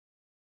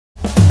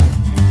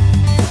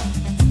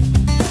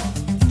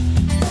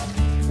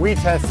we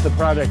test the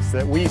products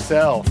that we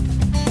sell.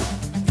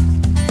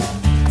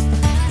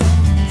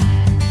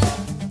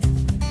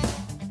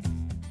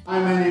 Hi,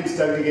 my name is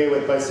Doug Duguay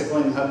with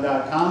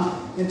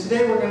bicyclinghub.com, and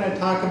today we're going to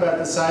talk about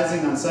the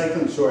sizing on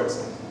cycling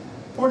shorts.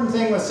 Important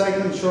thing with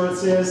cycling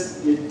shorts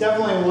is you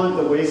definitely want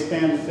the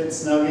waistband to fit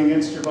snug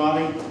against your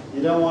body.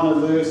 You don't want it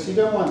loose. You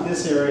don't want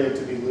this area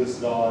to be loose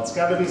at all. It's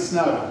got to be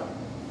snug.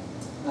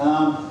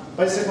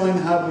 Bicycling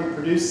Hub, we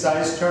produce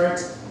size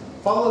charts.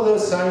 Follow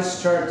those size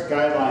chart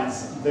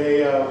guidelines.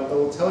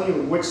 They'll tell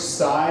you which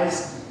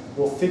size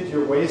will fit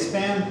your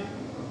waistband.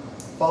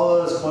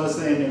 Follow those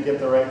closely and you'll get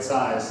the right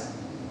size.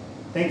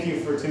 Thank you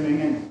for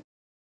tuning in.